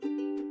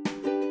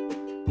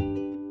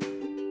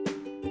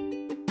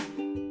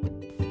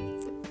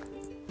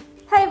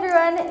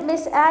everyone,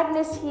 Miss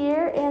Agnes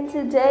here, and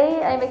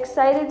today I'm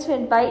excited to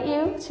invite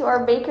you to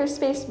our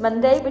MakerSpace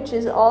Monday, which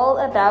is all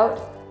about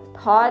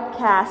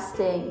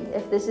podcasting.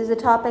 If this is a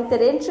topic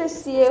that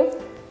interests you,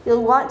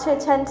 you'll want to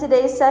attend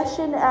today's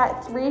session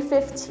at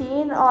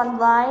 3:15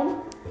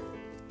 online.